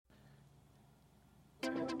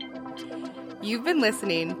You've been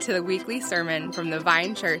listening to the weekly sermon from the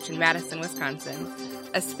Vine Church in Madison, Wisconsin,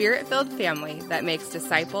 a spirit-filled family that makes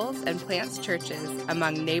disciples and plants churches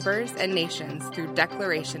among neighbors and nations through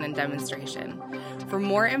declaration and demonstration. For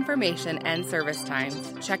more information and service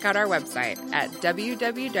times, check out our website at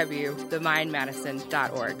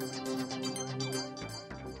www.thevinemadison.org.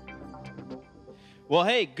 Well,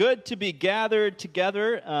 hey, good to be gathered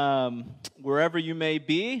together wherever you may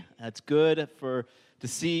be. It's good to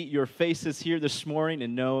see your faces here this morning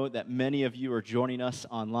and know that many of you are joining us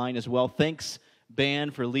online as well. Thanks,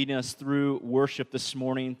 band, for leading us through worship this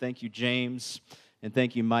morning. Thank you, James, and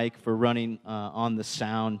thank you, Mike, for running on the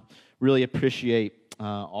sound. Really appreciate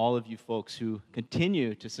all of you folks who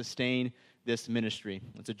continue to sustain this ministry.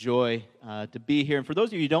 It's a joy to be here. And for those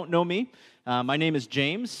of you who don't know me, my name is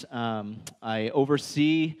James. I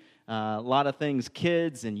oversee a lot of things,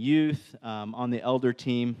 kids and youth, on the elder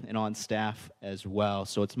team and on staff as well.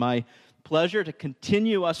 So it's my pleasure to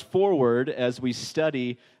continue us forward as we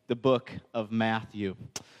study the book of Matthew.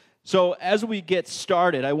 So as we get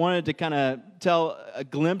started, I wanted to kind of tell a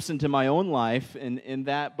glimpse into my own life in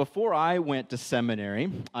that before I went to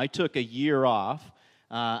seminary, I took a year off,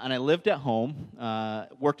 and I lived at home,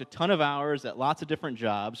 worked a ton of hours at lots of different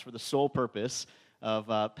jobs for the sole purpose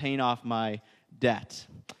of paying off my debt.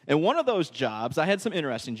 And one of those jobs, I had some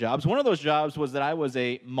interesting jobs. One of those jobs was that I was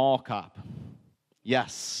a mall cop.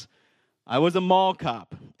 Yes, I was a mall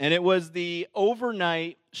cop, and it was the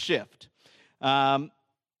overnight shift.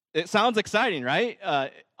 It sounds exciting, right?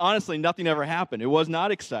 Honestly, nothing ever happened. It was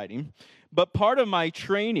not exciting. But part of my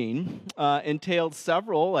training entailed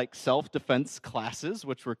several self-defense classes,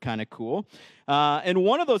 which were kind of cool. And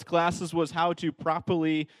one of those classes was how to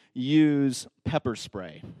properly use pepper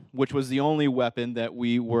spray, which was the only weapon that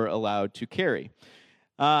we were allowed to carry.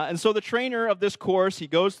 And so the trainer of this course, he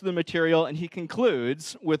goes through the material and he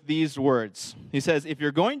concludes with these words. He says, if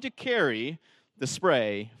you're going to carry the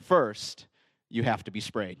spray first, you have to be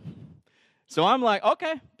sprayed. So I'm like,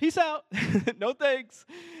 okay, peace out. No thanks.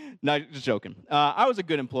 No, just joking. I was a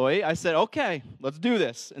good employee. I said, okay, let's do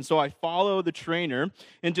this. And so I follow the trainer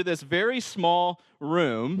into this very small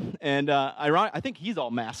room, and I think he's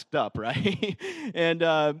all masked up, right? And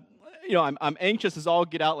I'm anxious as all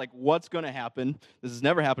get out, like what's going to happen. This has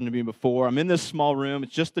never happened to me before. I'm in this small room.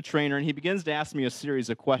 It's just the trainer, and he begins to ask me a series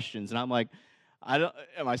of questions, and I'm like, I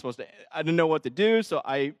didn't know what to do, so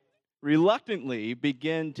I reluctantly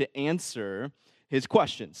begin to answer his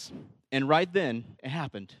questions. And right then, it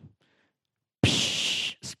happened.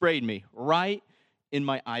 Psh, sprayed me right in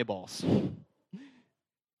my eyeballs.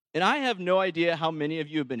 And I have no idea how many of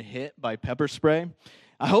you have been hit by pepper spray.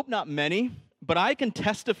 I hope not many, but I can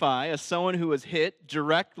testify as someone who was hit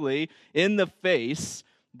directly in the face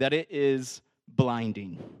that it is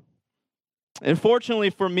blinding. And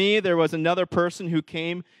fortunately for me, there was another person who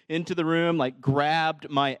came into the room, grabbed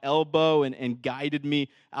my elbow and guided me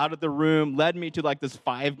out of the room, led me to this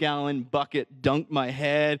 5-gallon bucket, dunked my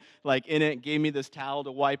head in it, gave me this towel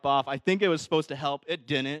to wipe off. I think it was supposed to help. It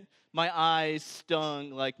didn't. My eyes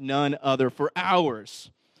stung like none other for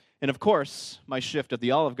hours. And of course, my shift at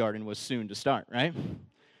the Olive Garden was soon to start, right?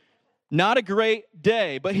 Not a great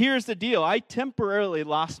day, but here's the deal. I temporarily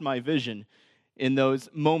lost my vision in those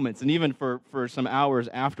moments, and even for some hours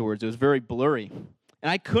afterwards, it was very blurry. And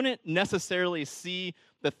I couldn't necessarily see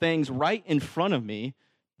the things right in front of me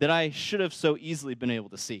that I should have so easily been able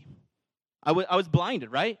to see. I was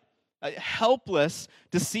blinded, right? Helpless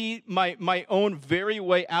to see my own very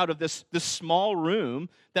way out of this small room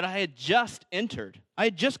that I had just entered. I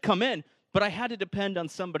had just come in, but I had to depend on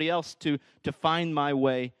somebody else to find my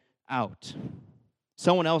way out.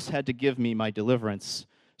 Someone else had to give me my deliverance,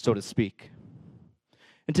 so to speak.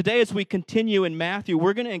 And today, as we continue in Matthew,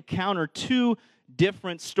 we're going to encounter two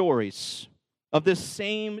different stories of this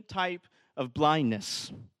same type of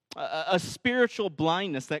blindness, a spiritual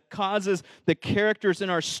blindness that causes the characters in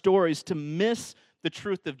our stories to miss the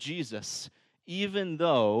truth of Jesus, even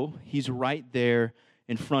though he's right there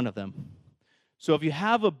in front of them. So if you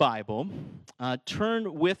have a Bible,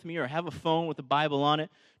 turn with me, or have a phone with a Bible on it,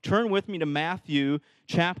 turn with me to Matthew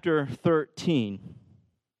chapter 13.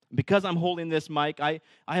 Because I'm holding this mic, I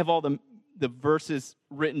have all the verses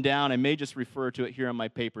written down. I may just refer to it here on my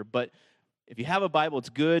paper. But if you have a Bible, it's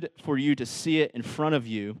good for you to see it in front of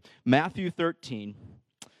you. Matthew 13.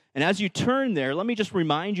 And as you turn there, let me just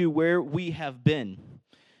remind you where we have been.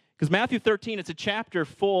 Because Matthew 13, it's a chapter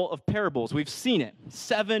full of parables. We've seen it.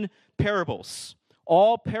 7 parables.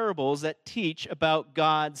 All parables that teach about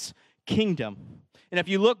God's kingdom. And if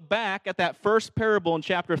you look back at that first parable in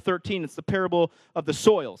chapter 13, it's the parable of the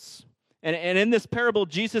soils. And in this parable,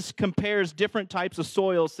 Jesus compares different types of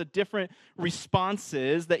soils to different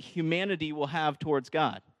responses that humanity will have towards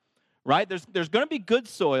God, right? There's going to be good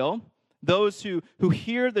soil, those who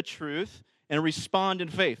hear the truth and respond in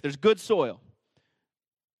faith. There's good soil.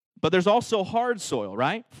 But there's also hard soil,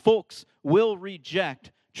 right? Folks will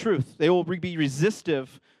reject truth. They will be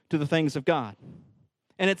resistive to the things of God.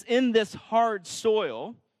 And it's in this hard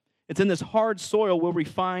soil, where we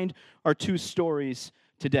find our two stories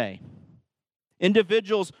today.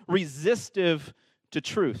 Individuals resistive to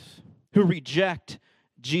truth, who reject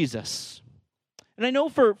Jesus. And I know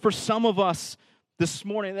for some of us this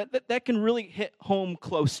morning, that can really hit home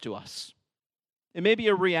close to us. It may be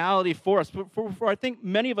a reality for us. For I think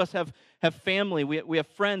many of us have family, we have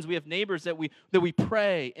friends, we have neighbors that we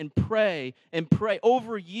pray and pray and pray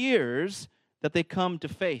over years that they come to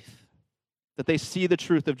faith, that they see the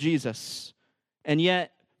truth of Jesus. And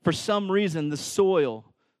yet, for some reason, the soil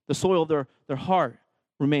of their heart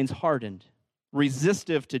remains hardened,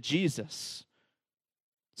 resistive to Jesus.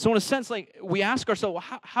 So in a sense, like, we ask ourselves,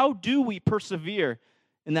 well, how do we persevere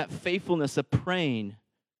in that faithfulness of praying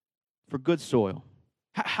for good soil?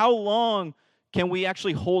 How long can we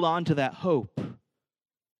actually hold on to that hope?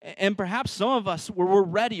 And perhaps some of us, we're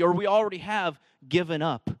ready, or we already have given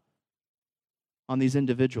up on these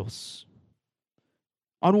individuals.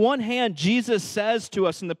 On one hand, Jesus says to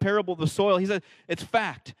us in the parable of the soil, he says, it's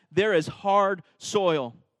fact, there is hard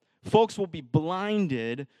soil. Folks will be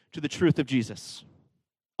blinded to the truth of Jesus,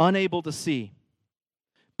 unable to see.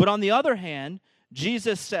 But on the other hand,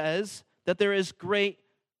 Jesus says that there is great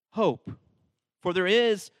hope, for there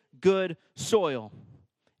is good soil.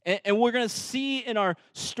 And we're going to see in our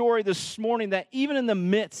story this morning that even in the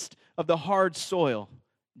midst of the hard soil,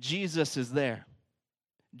 Jesus is there.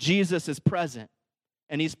 Jesus is present.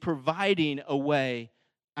 And he's providing a way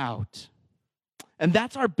out. And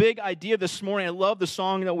that's our big idea this morning. I love the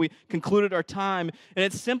song that we concluded our time. And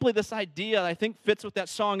it's simply this idea that I think fits with that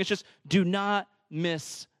song. It's just, do not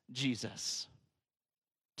miss Jesus.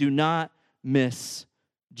 Do not miss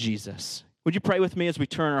Jesus. Would you pray with me as we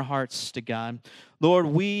turn our hearts to God? Lord,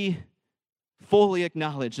 we fully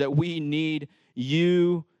acknowledge that we need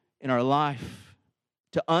you in our life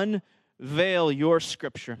to unveil your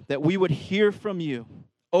scripture, that we would hear from you.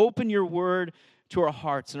 Open your word to our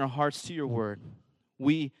hearts and our hearts to your word.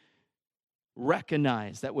 We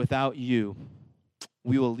recognize that without you,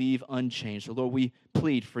 we will leave unchanged. So Lord, we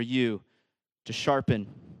plead for you to sharpen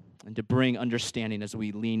and to bring understanding as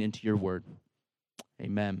we lean into your word.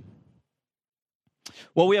 Amen.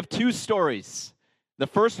 Well, we have two stories. The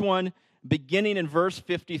first one beginning in verse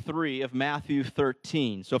 53 of Matthew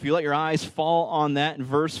 13. So if you let your eyes fall on that in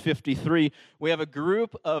verse 53, we have a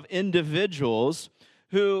group of individuals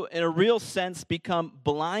who, in a real sense, become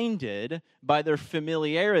blinded by their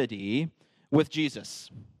familiarity with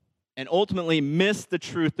Jesus and ultimately miss the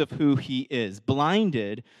truth of who he is,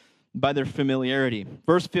 blinded by their familiarity.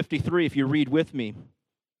 Verse 53, if you read with me,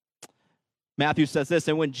 Matthew says this,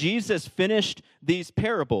 and when Jesus finished these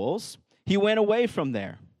parables, he went away from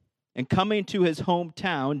there. And coming to his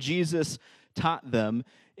hometown, Jesus taught them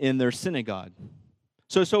in their synagogue.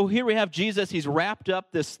 So here we have Jesus. He's wrapped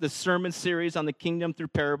up this sermon series on the kingdom through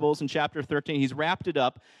parables in chapter 13. He's wrapped it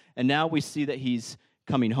up, and now we see that he's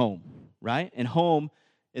coming home, right? And home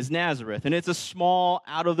is Nazareth, and it's a small,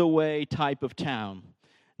 out-of-the-way type of town.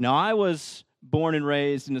 Now, I was born and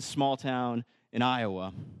raised in a small town in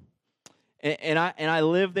Iowa, and I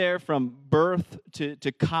lived there from birth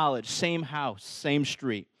to college, same house, same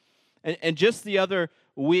street. And just the other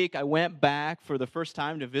week, I went back for the first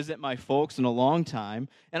time to visit my folks in a long time,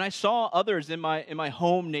 and I saw others in my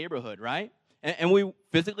home neighborhood, right? And we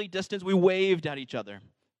physically distanced, we waved at each other.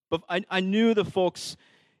 But I knew the folks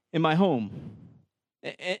in my home.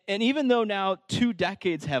 And even though now 2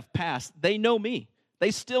 decades have passed, they know me. They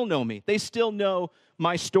still know me. They still know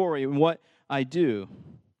my story and what I do.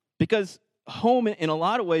 Because home, in a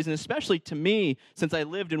lot of ways, and especially to me, since I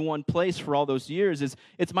lived in one place for all those years,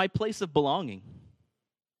 it's my place of belonging.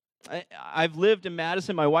 I've lived in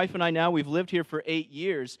Madison. My wife and I now, we've lived here for 8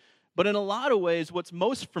 years. But in a lot of ways, what's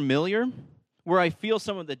most familiar, where I feel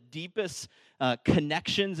some of the deepest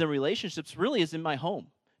connections and relationships really is in my home,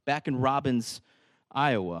 back in Robbins,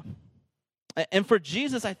 Iowa. And for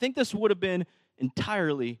Jesus, I think this would have been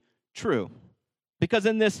entirely true. Because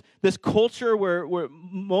in this culture where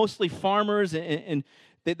mostly farmers and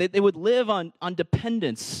they would live on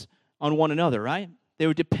dependence on one another, right? They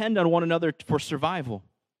would depend on one another for survival.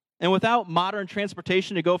 And without modern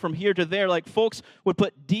transportation to go from here to there, like, folks would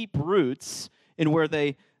put deep roots in where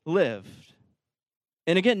they lived.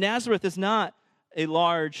 And again, Nazareth is not a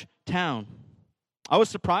large town. I was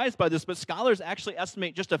surprised by this, but scholars actually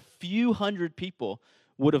estimate just a few hundred people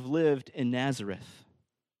would have lived in Nazareth.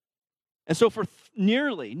 And so for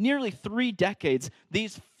nearly 3 decades,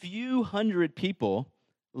 these few hundred people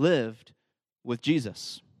lived with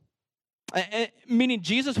Jesus. Meaning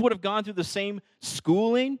Jesus would have gone through the same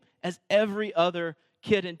schooling as every other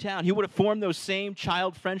kid in town. He would have formed those same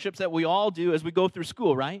child friendships that we all do as we go through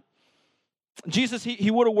school, right? Jesus,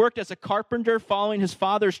 he would have worked as a carpenter following his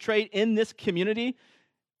father's trade in this community.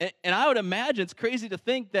 And I would imagine, it's crazy to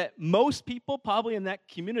think that most people probably in that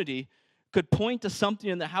community could point to something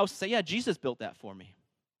in the house and say, yeah, Jesus built that for me.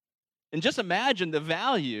 And just imagine the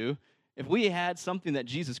value if we had something that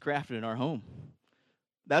Jesus crafted in our home.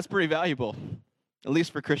 That's pretty valuable, at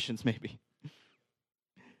least for Christians maybe.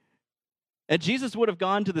 And Jesus would have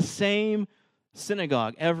gone to the same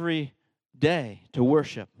synagogue every day to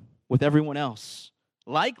worship with everyone else.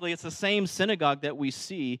 Likely, it's the same synagogue that we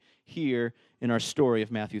see here in our story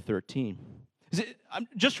of Matthew 13. I'm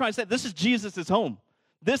just trying to say, this is Jesus' home.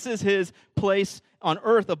 This is his place on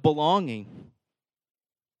earth of belonging.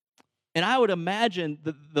 And I would imagine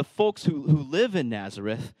the folks who live in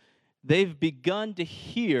Nazareth, they've begun to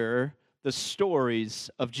hear the stories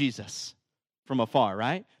of Jesus from afar,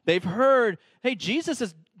 right? They've heard, hey, Jesus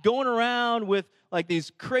is going around with like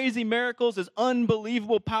these crazy miracles, this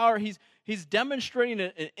unbelievable power. He's demonstrating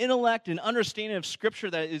an intellect and understanding of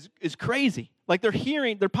Scripture that is crazy. Like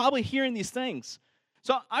they're probably hearing these things.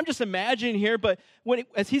 So I'm just imagining here, but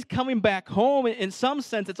as he's coming back home, in some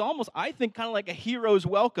sense, it's almost, I think, kind of like a hero's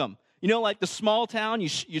welcome. You know, like the small town, you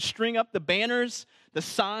string up the banners. The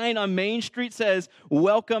sign on Main Street says,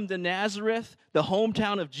 "Welcome to Nazareth, the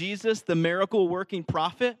hometown of Jesus, the miracle-working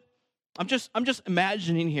prophet." I'm just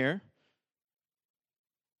imagining here.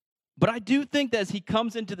 But I do think that as he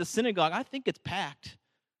comes into the synagogue, I think it's packed.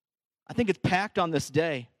 I think it's packed on this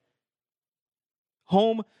day.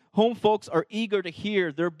 Home folks are eager to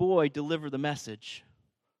hear their boy deliver the message.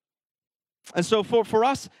 And so for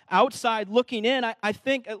us outside looking in, I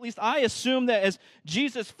think, at least I assume that as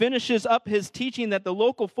Jesus finishes up his teaching, that the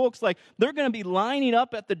local folks, they're going to be lining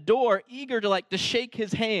up at the door, eager to shake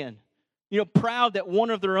his hand, proud that one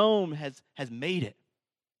of their own has made it.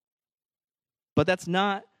 But that's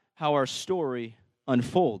not how our story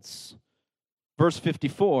unfolds. Verse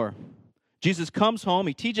 54, Jesus comes home,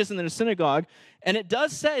 he teaches in the synagogue, and it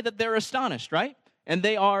does say that they're astonished, right? And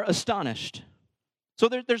they are astonished. So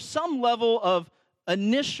there's some level of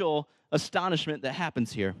initial astonishment that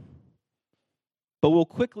happens here. But we'll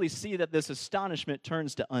quickly see that this astonishment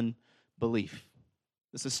turns to unbelief.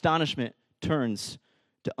 This astonishment turns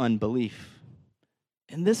to unbelief.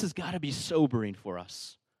 And this has got to be sobering for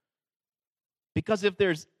us. Because if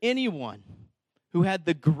there's anyone who had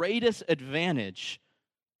the greatest advantage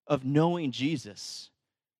of knowing Jesus,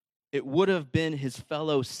 it would have been his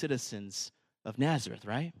fellow citizens of Nazareth,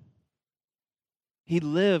 right? He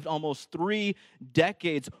lived almost 3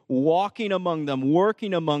 decades walking among them,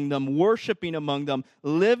 working among them, worshiping among them,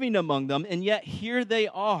 living among them, and yet here they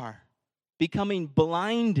are, becoming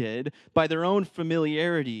blinded by their own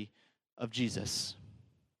familiarity of Jesus.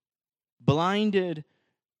 Blinded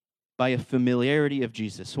by a familiarity of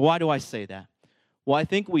Jesus. Why do I say that? Well, I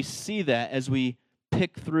think we see that as we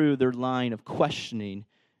pick through their line of questioning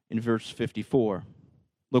in verse 54.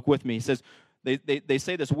 Look with me. He says, They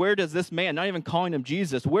say this, where does this man, not even calling him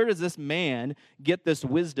Jesus, where does this man get this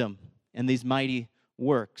wisdom and these mighty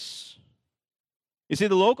works? You see,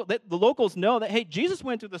 the locals know that, hey, Jesus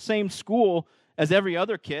went to the same school as every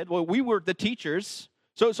other kid. Well, we were the teachers.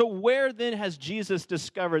 So where then has Jesus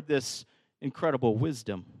discovered this incredible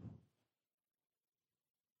wisdom?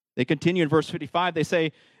 They continue in verse 55. They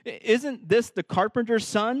say, isn't this the carpenter's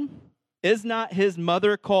son? Is not his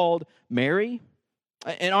mother called Mary?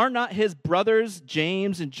 And are not his brothers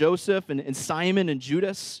James and Joseph and Simon and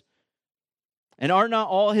Judas? And are not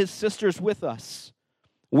all his sisters with us?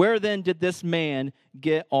 Where then did this man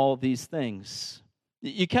get all these things?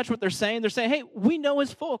 You catch what they're saying? They're saying, hey, we know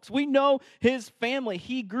his folks. We know his family.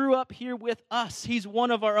 He grew up here with us. He's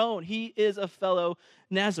one of our own. He is a fellow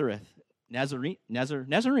Nazarene. I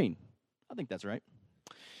think that's right.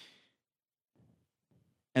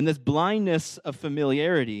 And this blindness of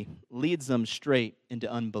familiarity leads them straight into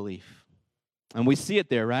unbelief. And we see it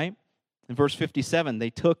there, right? In verse 57, they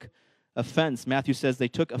took offense. Matthew says they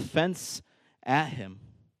took offense at him.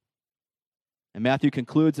 And Matthew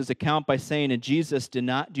concludes his account by saying, and Jesus did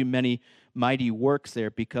not do many mighty works there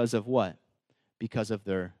because of what? Because of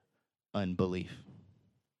their unbelief.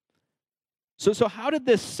 So how did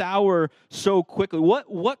this sour so quickly?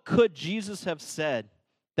 What could Jesus have said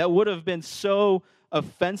that would have been so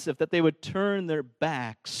offensive that they would turn their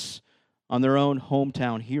backs on their own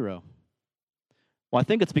hometown hero? Well, I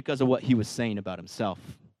think it's because of what he was saying about himself.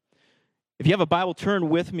 If you have a Bible, turn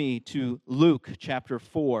with me to Luke chapter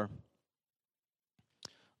 4.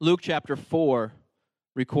 Luke chapter 4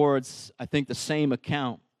 records, I think, the same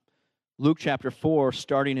account. Luke chapter 4,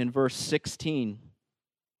 starting in verse 16.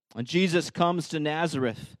 And Jesus comes to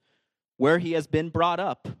Nazareth, where he has been brought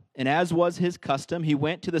up. And as was his custom, he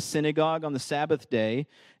went to the synagogue on the Sabbath day,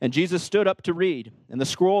 and Jesus stood up to read. And the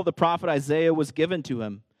scroll of the prophet Isaiah was given to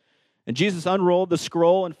him. And Jesus unrolled the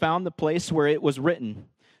scroll and found the place where it was written,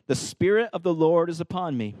 "The Spirit of the Lord is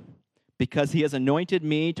upon me, because he has anointed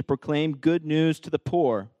me to proclaim good news to the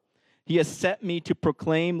poor. He has set me to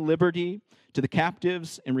proclaim liberty to the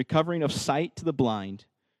captives and recovering of sight to the blind,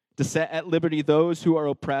 to set at liberty those who are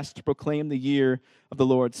oppressed, to proclaim the year of the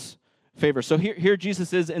Lord's favor." So here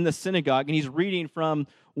Jesus is in the synagogue, and he's reading from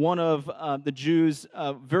one of the Jews'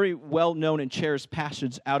 very well-known and cherished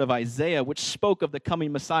passages out of Isaiah, which spoke of the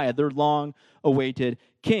coming Messiah, their long-awaited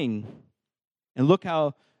king. And look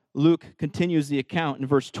how Luke continues the account in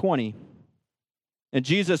verse 20. And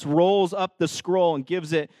Jesus rolls up the scroll and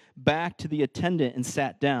gives it back to the attendant and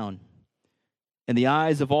sat down. And the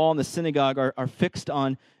eyes of all in the synagogue are fixed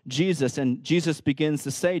on Jesus, and Jesus begins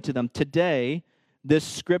to say to them, "Today, this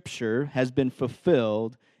scripture has been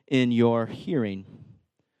fulfilled in your hearing."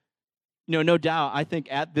 No doubt, I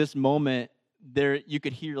think at this moment, there you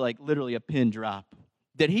could hear like literally a pin drop.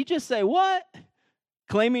 Did he just say what?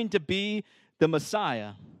 Claiming to be the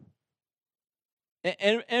Messiah.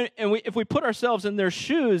 And if we put ourselves in their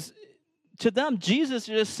shoes, to them, Jesus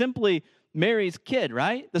is just simply Mary's kid,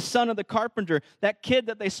 right? The son of the carpenter, that kid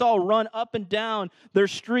that they saw run up and down their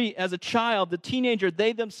street as a child, the teenager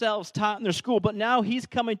they themselves taught in their school. But now he's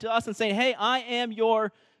coming to us and saying, "Hey, I am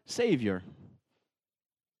your Savior."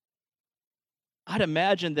 I'd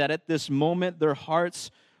imagine that at this moment, their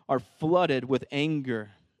hearts are flooded with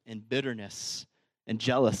anger and bitterness and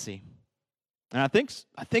jealousy. And I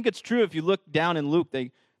think it's true. If you look down in Luke,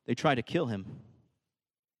 they try to kill him.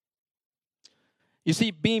 You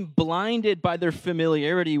see, being blinded by their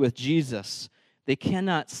familiarity with Jesus, they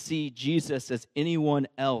cannot see Jesus as anyone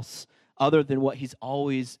else other than what he's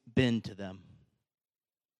always been to them.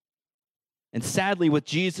 And sadly, with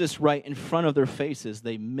Jesus right in front of their faces,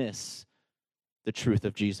 they miss the truth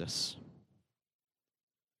of Jesus.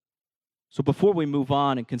 So before we move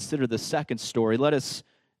on and consider the second story, let us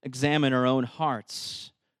examine our own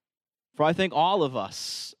hearts. For I think all of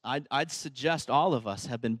us, I'd suggest all of us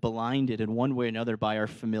have been blinded in one way or another by our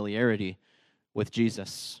familiarity with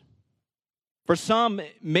Jesus. For some,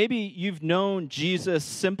 maybe you've known Jesus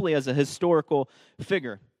simply as a historical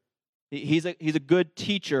figure. He's a good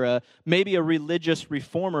teacher, maybe a religious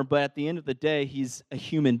reformer, but at the end of the day, he's a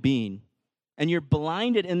human being. And you're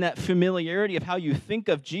blinded in that familiarity of how you think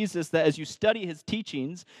of Jesus, that as you study his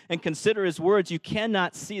teachings and consider his words, you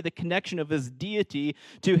cannot see the connection of his deity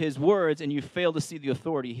to his words, and you fail to see the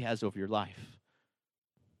authority he has over your life.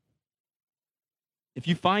 If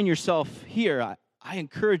you find yourself here, I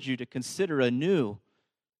encourage you to consider anew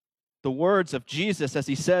the words of Jesus as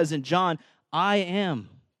he says in John, "I am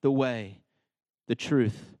the way, the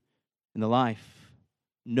truth, and the life.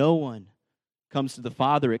 No one comes to the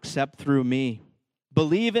Father except through me.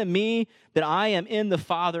 Believe in me that I am in the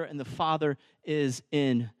Father and the Father is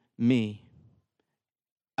in me."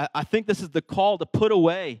 I think this is the call to put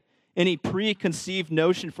away any preconceived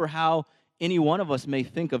notion for how any one of us may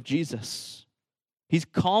think of Jesus. He's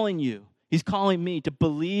calling you, he's calling me to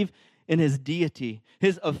believe in his deity,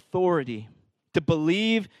 his authority, to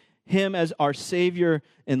believe him as our Savior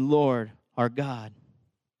and Lord, our God.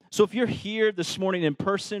 So if you're here this morning in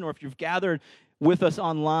person, or if you've gathered with us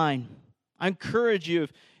online, I encourage you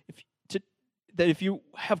that if you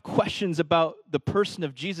have questions about the person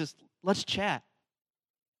of Jesus, let's chat.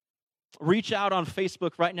 Reach out on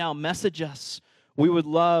Facebook right now. Message us. We would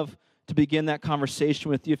love to begin that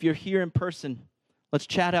conversation with you. If you're here in person, let's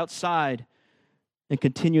chat outside and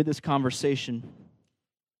continue this conversation.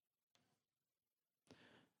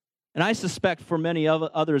 And I suspect for many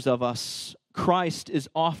others of us, Christ is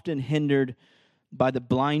often hindered by the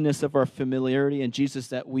blindness of our familiarity in Jesus,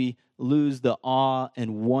 that we lose the awe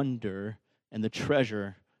and wonder and the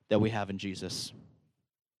treasure that we have in Jesus.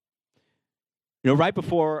 You know, right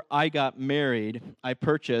before I got married, I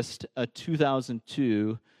purchased a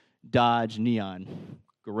 2002 Dodge Neon.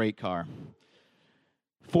 Great car.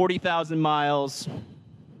 40,000 miles.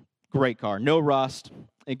 Great car. No rust.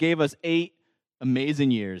 It gave us 8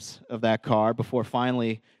 amazing years of that car before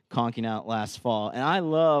finally conking out last fall. And I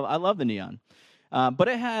love the Neon. But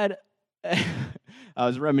it had, I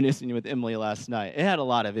was reminiscing with Emily last night, it had a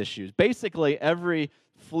lot of issues. Basically, every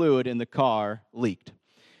fluid in the car leaked.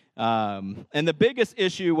 And the biggest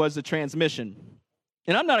issue was the transmission.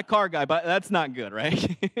 And I'm not a car guy, but that's not good,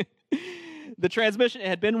 right? The transmission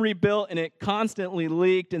had been rebuilt, and it constantly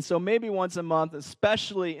leaked. And so maybe once a month,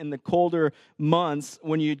 especially in the colder months,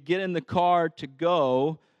 when you'd get in the car to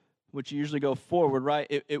go, which you usually go forward, right,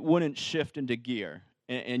 it wouldn't shift into gear,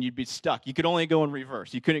 and you'd be stuck. You could only go in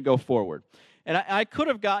reverse. You couldn't go forward. And I could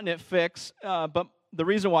have gotten it fixed, but the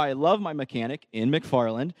reason why I love my mechanic in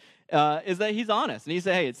McFarland is that he's honest. And he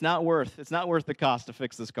said, hey, it's not worth the cost to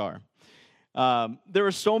fix this car. There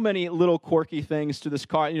were so many little quirky things to this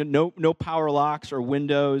car. No power locks or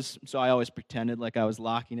windows, so I always pretended like I was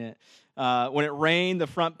locking it. When it rained, the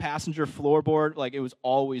front passenger floorboard, like it was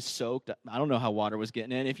always soaked. I don't know how water was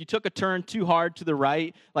getting in. If you took a turn too hard to the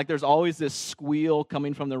right, like there's always this squeal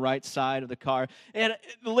coming from the right side of the car. And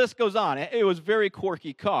the list goes on. It was a very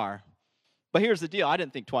quirky car. But here's the deal. I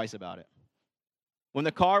didn't think twice about it. When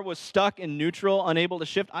the car was stuck in neutral, unable to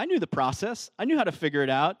shift, I knew the process. I knew how to figure it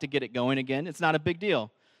out to get it going again. It's not a big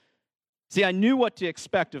deal. See, I knew what to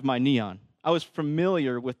expect of my Neon. I was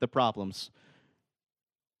familiar with the problems.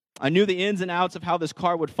 I knew the ins and outs of how this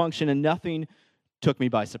car would function, and nothing took me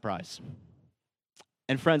by surprise.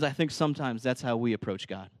 And friends, I think sometimes that's how we approach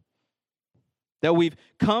God. That we've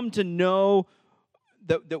come to know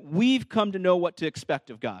what to expect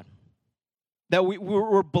of God. That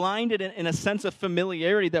we're blinded in a sense of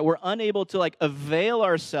familiarity, that we're unable to avail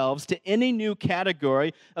ourselves to any new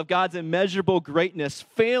category of God's immeasurable greatness,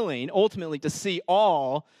 failing ultimately to see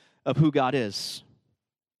all of who God is.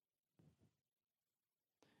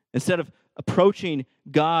 Instead of approaching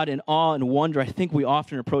God in awe and wonder, I think we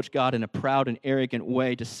often approach God in a proud and arrogant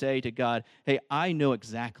way to say to God, hey, I know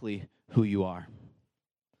exactly who you are.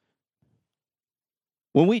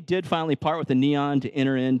 When we did finally part with the Neon to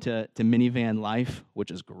enter into minivan life,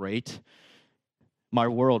 which is great, my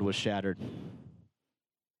world was shattered.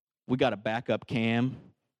 We got a backup cam,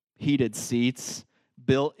 heated seats,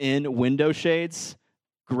 built-in window shades,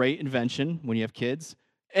 great invention when you have kids.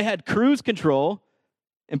 It had cruise control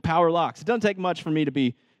and power locks. It doesn't take much for me to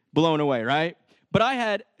be blown away, right?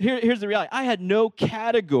 But here's the reality. I had no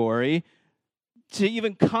category to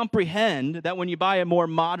even comprehend that when you buy a more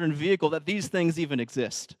modern vehicle, that these things even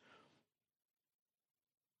exist.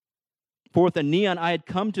 For with a Neon, I had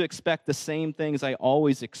come to expect the same things I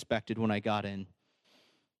always expected when I got in.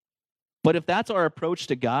 But if that's our approach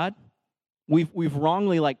to God, we've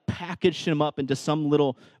wrongly packaged him up into some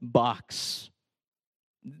little box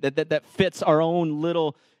that fits our own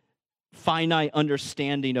little finite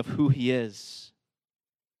understanding of who he is.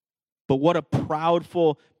 But what a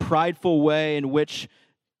prideful way in which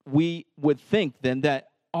we would think then that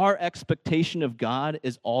our expectation of God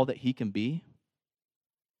is all that he can be.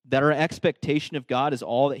 That our expectation of God is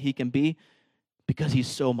all that he can be because he's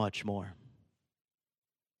so much more.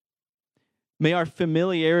 May our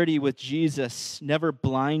familiarity with Jesus never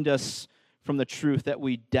blind us from the truth that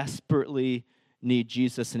we desperately need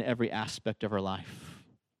Jesus in every aspect of our life.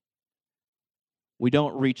 We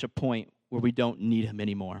don't reach a point where we don't need him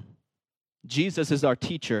anymore. Jesus is our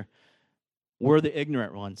teacher. We're the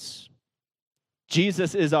ignorant ones.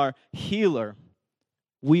 Jesus is our healer.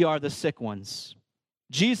 We are the sick ones.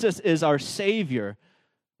 Jesus is our Savior.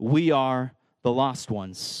 We are the lost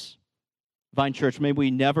ones. Vine Church, may we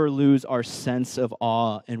never lose our sense of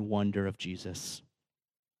awe and wonder of Jesus.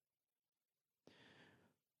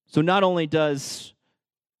 So not only is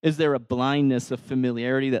there a blindness of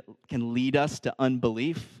familiarity that can lead us to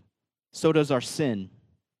unbelief, so does our sin.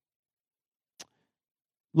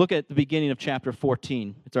 Look at the beginning of chapter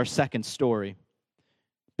 14. It's our second story.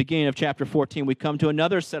 Beginning of chapter 14, we come to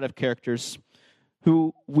another set of characters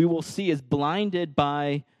who we will see is blinded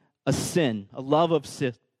by a sin, a love of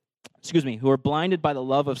sin. Who are blinded by the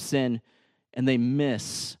love of sin, and they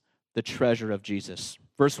miss the treasure of Jesus.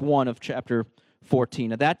 Verse 1 of chapter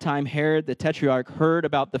 14. At that time, Herod the Tetrarch heard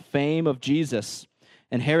about the fame of Jesus,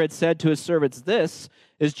 and Herod said to his servants, "This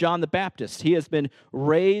is John the Baptist. He has been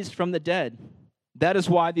raised from the dead. That is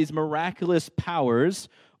why these miraculous powers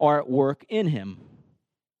are at work in him."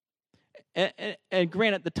 And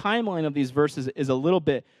granted, the timeline of these verses is a little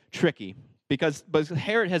bit tricky because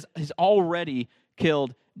Herod has already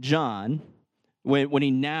killed John when he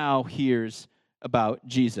now hears about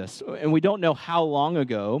Jesus. And we don't know how long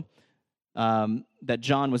ago that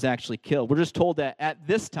John was actually killed. We're just told that at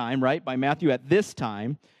this time, right, by Matthew, at this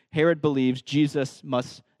time, Herod believes Jesus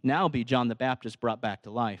must now be John the Baptist brought back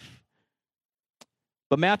to life.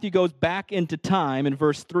 But Matthew goes back into time in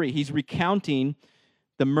verse 3. He's recounting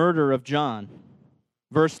the murder of John.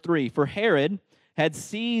 Verse 3, for Herod had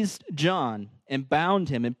seized John and bound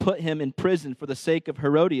him and put him in prison for the sake of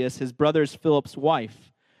Herodias, his brother Philip's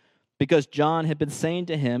wife, because John had been saying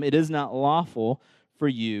to him, "It is not lawful for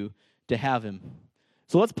you to have him."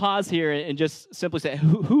 So let's pause here and just simply say,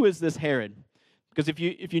 who is this Herod? Because if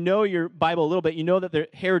you know your Bible a little bit, you know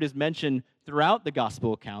that Herod is mentioned throughout the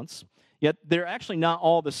gospel accounts, yet they're actually not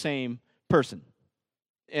all the same person.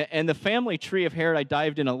 And the family tree of Herod, I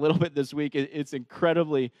dived in a little bit this week. It's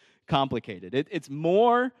incredibly complicated. It's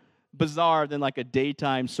more bizarre than like a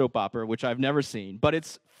daytime soap opera, which I've never seen, but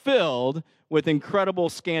it's filled with incredible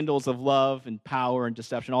scandals of love and power and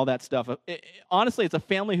deception, all that stuff. Honestly, it's a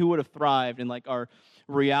family who would have thrived in like our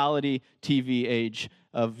reality TV age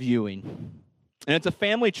of viewing. And it's a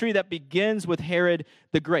family tree that begins with Herod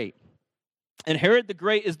the Great. And Herod the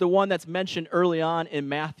Great is the one that's mentioned early on in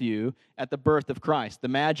Matthew at the birth of Christ. The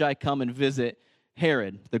Magi come and visit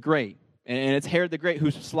Herod the Great. And it's Herod the Great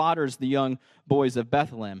who slaughters the young boys of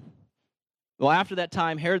Bethlehem. Well, after that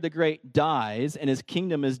time, Herod the Great dies, and his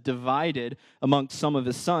kingdom is divided amongst some of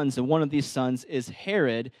his sons. And one of these sons is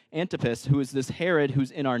Herod Antipas, who is this Herod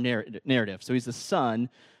who's in our narrative. So he's the son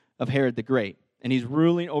of Herod the Great. And he's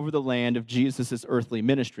ruling over the land of Jesus' earthly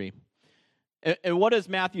ministry. And what does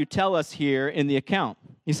Matthew tell us here in the account?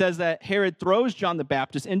 He says that Herod throws John the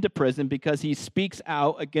Baptist into prison because he speaks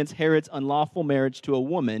out against Herod's unlawful marriage to a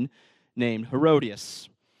woman named Herodias.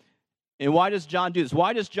 And why does John do this?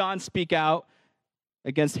 Why does John speak out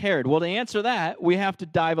against Herod? Well, to answer that, we have to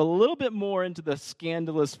dive a little bit more into the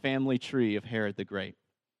scandalous family tree of Herod the Great.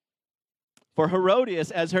 For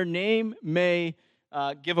Herodias, as her name may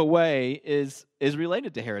give away, is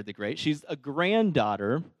related to Herod the Great. She's a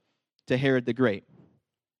granddaughter to Herod the Great.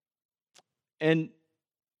 And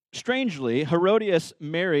strangely, Herodias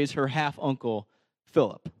marries her half-uncle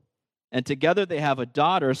Philip. And together they have a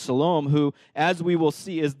daughter, Salome, who, as we will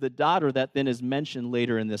see, is the daughter that then is mentioned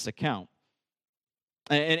later in this account.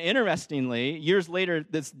 And interestingly, years later,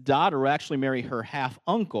 this daughter will actually marry her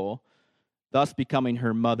half-uncle, thus becoming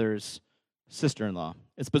her mother's sister-in-law.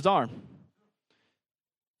 It's bizarre.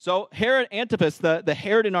 So Herod Antipas, the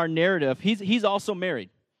Herod in our narrative, he's also married.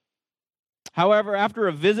 However, after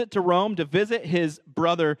a visit to Rome to visit his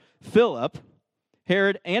brother Philip,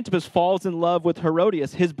 Herod Antipas falls in love with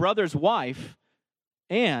Herodias, his brother's wife,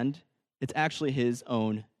 and it's actually his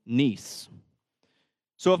own niece.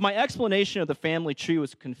 So if my explanation of the family tree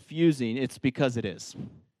was confusing, it's because it is.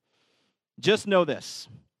 Just know this.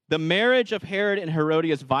 The marriage of Herod and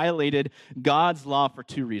Herodias violated God's law for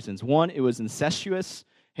two reasons. One, it was incestuous.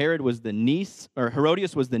 Herodias was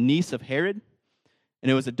the niece of Herod. And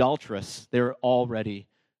it was adulterous. They were already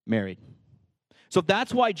married. So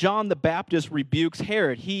that's why John the Baptist rebukes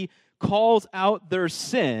Herod. He calls out their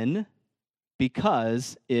sin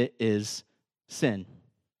because it is sin.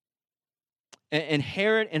 And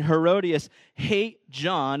Herod and Herodias hate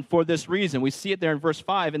John for this reason. We see it there in verse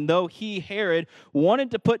 5. And though he, Herod, wanted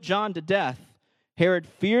to put John to death, Herod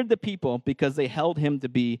feared the people because they held him to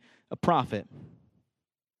be a prophet.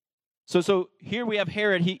 So here we have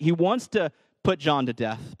Herod. He wants to put John to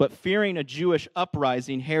death, but fearing a Jewish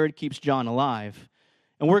uprising, Herod keeps John alive.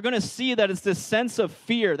 And we're going to see that it's this sense of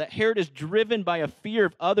fear, that Herod is driven by a fear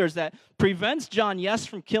of others that prevents John, yes,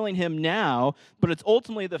 from killing him now, but it's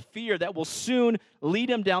ultimately the fear that will soon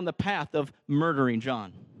lead him down the path of murdering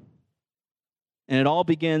John. And it all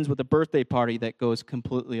begins with a birthday party that goes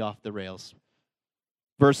completely off the rails.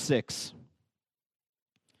 Verse 6.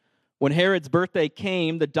 When Herod's birthday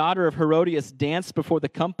came, the daughter of Herodias danced before the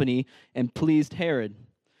company and pleased Herod,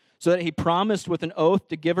 so that he promised with an oath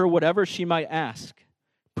to give her whatever she might ask.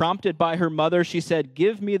 Prompted by her mother, she said,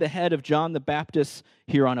 "Give me the head of John the Baptist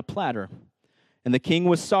here on a platter." And the king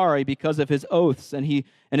was sorry because of his oaths, and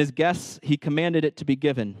his guests, he commanded it to be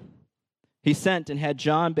given. He sent and had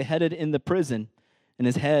John beheaded in the prison, and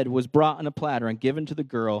his head was brought on a platter and given to the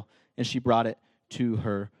girl, and she brought it to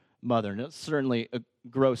her mother. And it's certainly a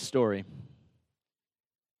gross story.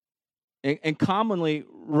 And commonly,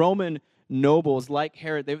 Roman nobles like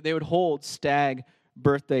Herod, they would hold stag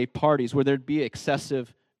birthday parties where there'd be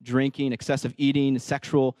excessive drinking, excessive eating,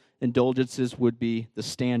 sexual indulgences would be the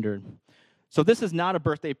standard. So this is not a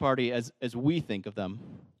birthday party as we think of them.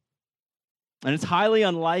 And it's highly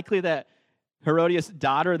unlikely that Herodias'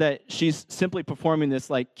 daughter, that she's simply performing this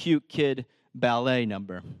like cute kid ballet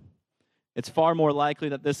number. It's far more likely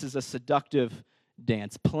that this is a seductive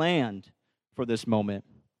dance planned for this moment,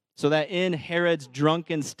 so that in Herod's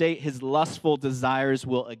drunken state, his lustful desires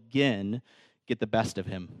will again get the best of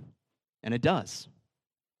him. And it does.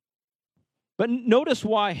 But notice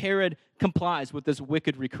why Herod complies with this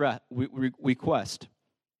wicked request.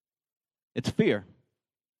 It's fear.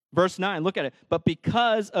 Verse 9, look at it. But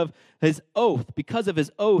because of his oath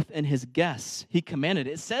and his guests, he commanded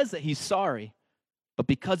it. It says that he's sorry, but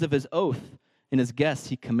because of his oath and his guests,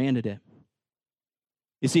 he commanded it.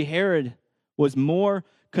 You see, Herod was more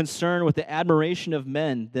concerned with the admiration of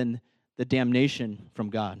men than the damnation from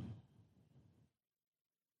God.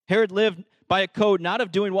 Herod lived by a code not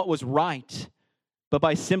of doing what was right, but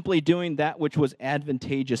by simply doing that which was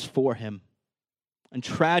advantageous for him. And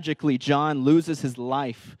tragically, John loses his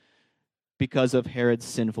life because of Herod's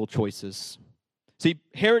sinful choices. See,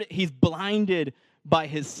 Herod, he's blinded by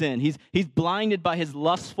his sin. He's blinded by his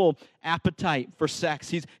lustful appetite for sex.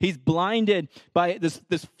 He's blinded by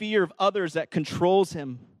this fear of others that controls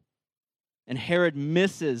him. And Herod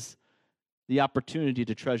misses the opportunity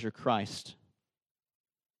to treasure Christ.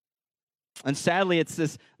 And sadly, it's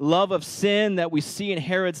this love of sin that we see in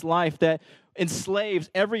Herod's life that enslaves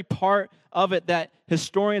every part of it, that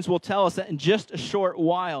historians will tell us that in just a short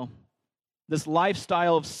while, this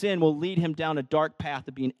lifestyle of sin will lead him down a dark path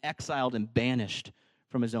of being exiled and banished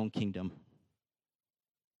from his own kingdom.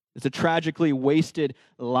 It's a tragically wasted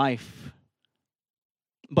life.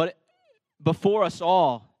 But before us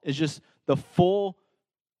all is just on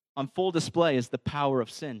full display is the power of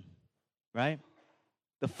sin, right?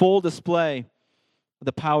 The full display of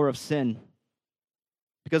the power of sin.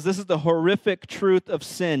 Because this is the horrific truth of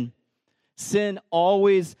sin. Sin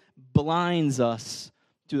always blinds us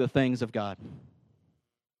to the things of God.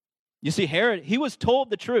 You see, Herod, he was told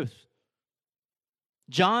the truth.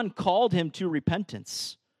 John called him to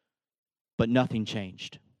repentance, but nothing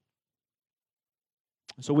changed.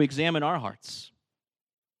 So we examine our hearts.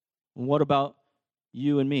 What about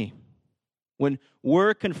you and me? When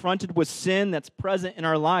we're confronted with sin that's present in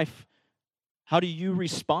our life, how do you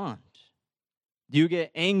respond? Do you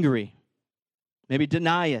get angry? Maybe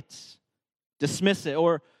deny it, dismiss it,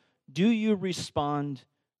 or do you respond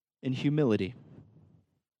in humility?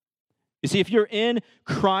 You see, if you're in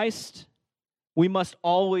Christ, we must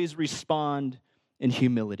always respond in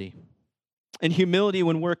humility. In humility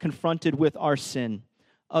when we're confronted with our sin.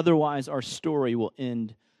 Otherwise, our story will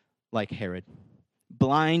end like Herod,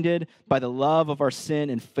 blinded by the love of our sin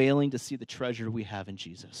and failing to see the treasure we have in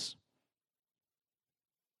Jesus.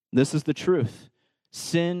 This is the truth.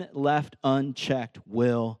 Sin left unchecked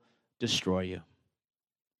will destroy you.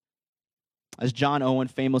 As John Owen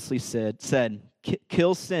famously said,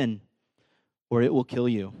 kill sin or it will kill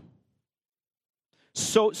you.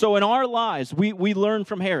 So in our lives, we learn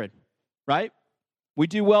from Herod, right? We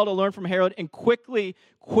do well to learn from Herod and quickly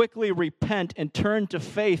repent and turn to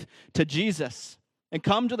faith to Jesus and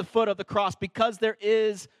come to the foot of the cross because there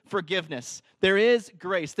is forgiveness, there is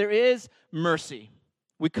grace, there is mercy.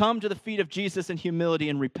 We come to the feet of Jesus in humility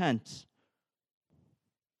and repent.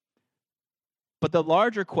 But the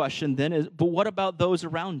larger question then is, but what about those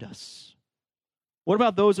around us? What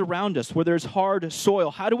about those around us where there's hard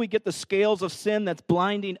soil? How do we get the scales of sin that's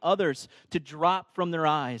blinding others to drop from their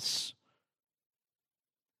eyes?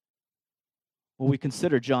 Well, we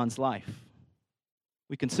consider John's life.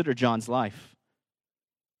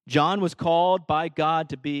 John was called by God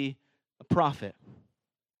to be a prophet,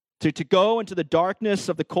 to go into the darkness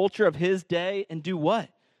of the culture of his day and do what?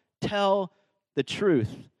 Tell the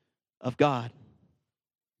truth of God.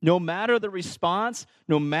 No matter the response,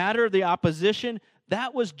 no matter the opposition,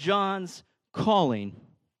 that was John's calling.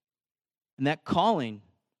 And that calling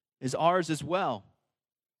is ours as well.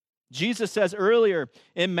 Jesus says earlier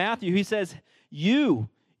in Matthew, he says, You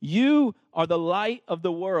are the light of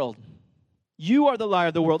the world. You are the light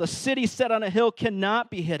of the world. A city set on a hill cannot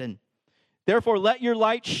be hidden. Therefore, let your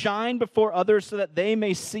light shine before others so that they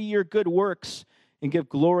may see your good works and give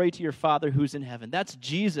glory to your Father who's in heaven. That's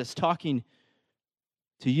Jesus talking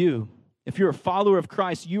to you. If you're a follower of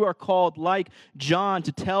Christ, you are called, like John,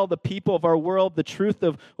 to tell the people of our world the truth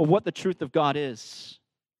of what the truth of God is.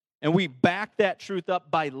 And we back that truth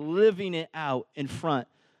up by living it out in front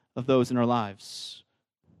of those in our lives.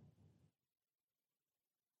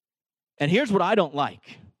 And here's what I don't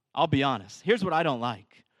like. I'll be honest. Here's what I don't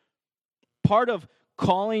like. Part of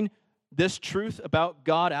calling this truth about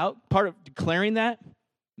God out, part of declaring that,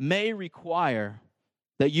 may require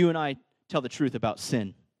that you and I tell the truth about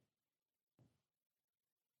sin.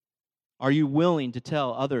 Are you willing to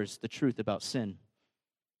tell others the truth about sin?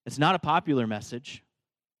 It's not a popular message.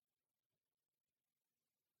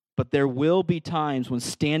 But there will be times when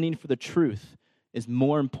standing for the truth is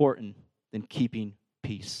more important than keeping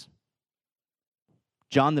peace.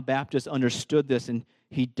 John the Baptist understood this, and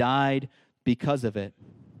he died because of it.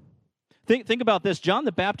 Think about this. John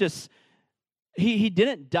the Baptist, he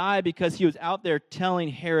didn't die because he was out there telling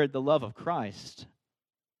Herod the love of Christ.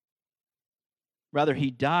 Rather,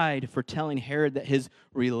 he died for telling Herod that his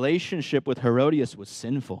relationship with Herodias was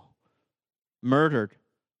sinful, murdered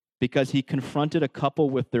because he confronted a couple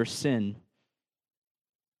with their sin.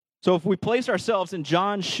 So if we place ourselves in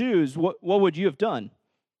John's shoes, what would you have done?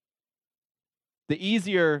 The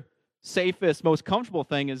easier, safest, most comfortable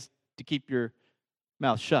thing is to keep your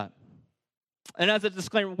mouth shut. And as a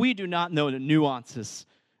disclaimer, we do not know the nuances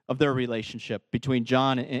of their relationship between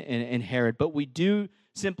John and Herod, but we do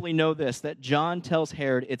simply know this, that John tells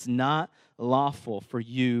Herod it's not lawful for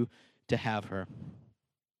you to have her.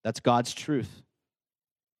 That's God's truth.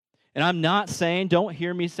 And I'm not saying, don't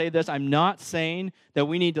hear me say this, I'm not saying that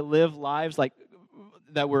we need to live lives like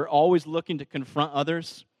that we're always looking to confront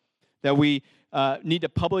others, that we need to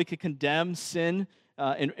publicly condemn sin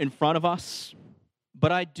in front of us.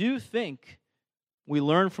 But I do think we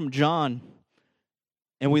learn from John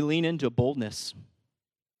and we lean into boldness.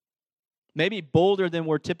 Maybe bolder than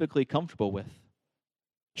we're typically comfortable with.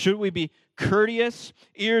 Should we be courteous,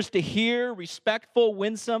 ears to hear, respectful,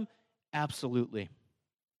 winsome? Absolutely.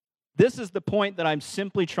 This is the point that I'm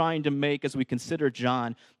simply trying to make as we consider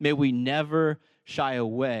John. May we never shy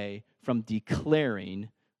away from declaring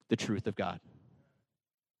the truth of God.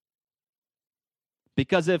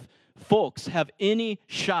 Because if folks have any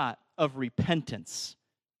shot of repentance,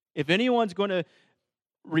 if anyone's going to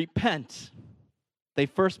repent, they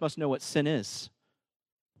first must know what sin is.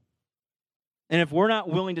 And if we're not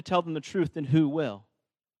willing to tell them the truth, then who will?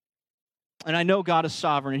 And I know God is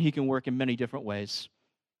sovereign and he can work in many different ways.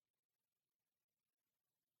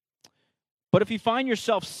 But if you find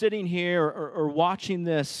yourself sitting here or watching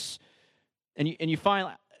this and you find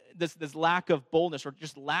this lack of boldness or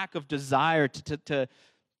just lack of desire to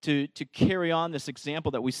carry on this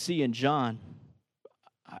example that we see in John,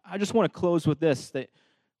 I just want to close with this, that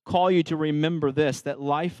call you to remember this, that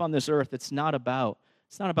life on this earth, it's not about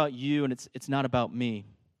you and it's not about me.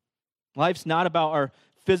 Life's not about our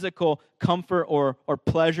physical comfort or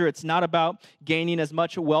pleasure. It's not about gaining as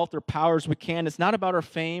much wealth or power as we can. It's not about our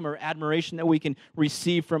fame or admiration that we can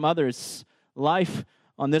receive from others. Life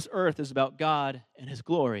on this earth is about God and his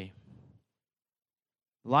glory.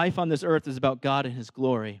 Life on this earth is about God and his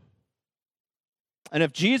glory. And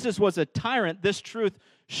if Jesus was a tyrant, this truth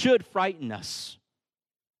should frighten us.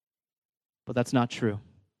 But that's not true.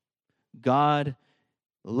 God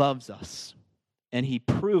loves us, and he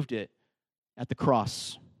proved it at the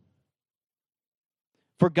cross.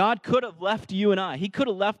 For God could have left you and I. He could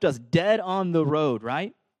have left us dead on the road,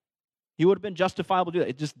 right? He would have been justifiable to do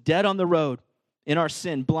that. Just dead on the road in our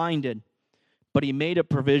sin, blinded. But he made a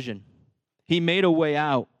provision. He made a way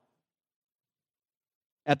out.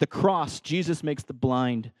 At the cross, Jesus makes the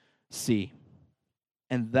blind see.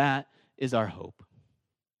 And that is our hope.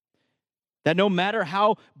 That no matter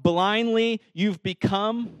how blindly you've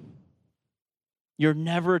become, you're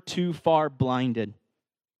never too far blinded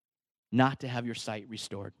not to have your sight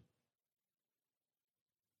restored.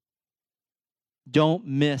 Don't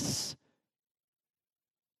miss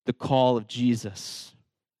the call of Jesus.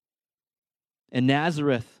 In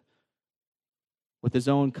Nazareth, with his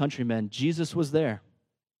own countrymen, Jesus was there.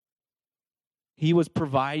 He was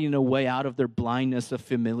providing a way out of their blindness of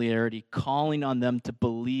familiarity, calling on them to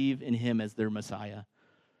believe in him as their Messiah.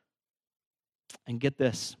 And get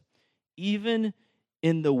this, even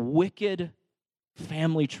in the wicked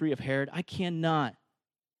family tree of Herod, I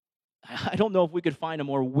don't know if we could find a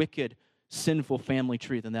more wicked, sinful family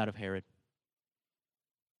tree than that of Herod.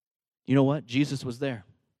 You know what? Jesus was there.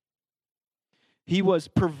 He was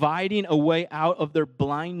providing a way out of their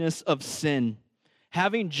blindness of sin,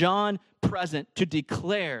 having John present to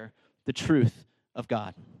declare the truth of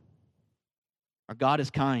God. Our God is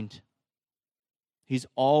kind. He's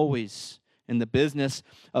always in the business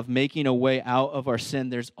of making a way out of our sin.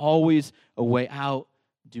 There's always a way out.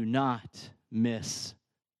 Do not miss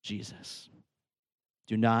Jesus.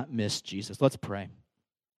 Do not miss Jesus. Let's pray.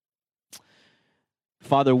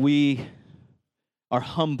 Father, we are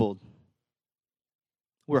humbled.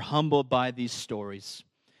 We're humbled by these stories,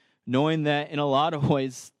 knowing that in a lot of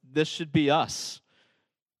ways, this should be us.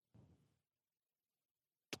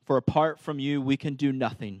 For apart from you, we can do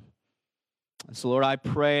nothing. And so, Lord, I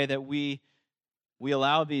pray that we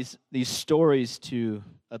allow these stories to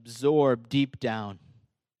absorb deep down,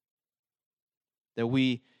 that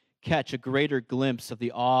we catch a greater glimpse of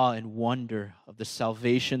the awe and wonder of the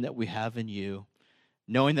salvation that we have in you,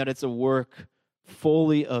 knowing that it's a work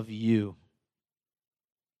fully of you.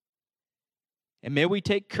 And may we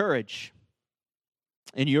take courage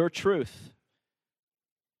in your truth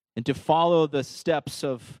and to follow the steps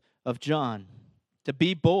of John, to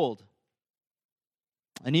be bold.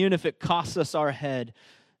 And even if it costs us our head,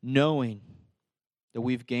 knowing that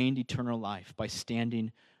we've gained eternal life by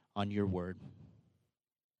standing on your word.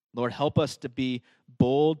 Lord, help us to be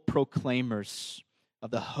bold proclaimers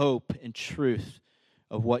of the hope and truth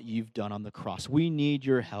of what you've done on the cross. We need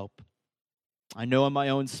your help. I know in my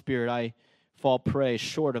own spirit I fall prey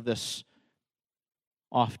short of this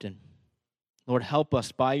often. Lord, help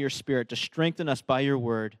us by your Spirit to strengthen us by your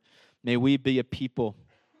word. May we be a people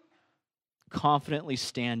confidently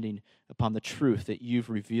standing upon the truth that you've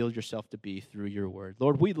revealed yourself to be through your word.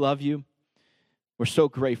 Lord, we love you. We're so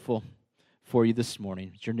grateful for you this morning.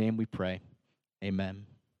 In your name we pray. Amen.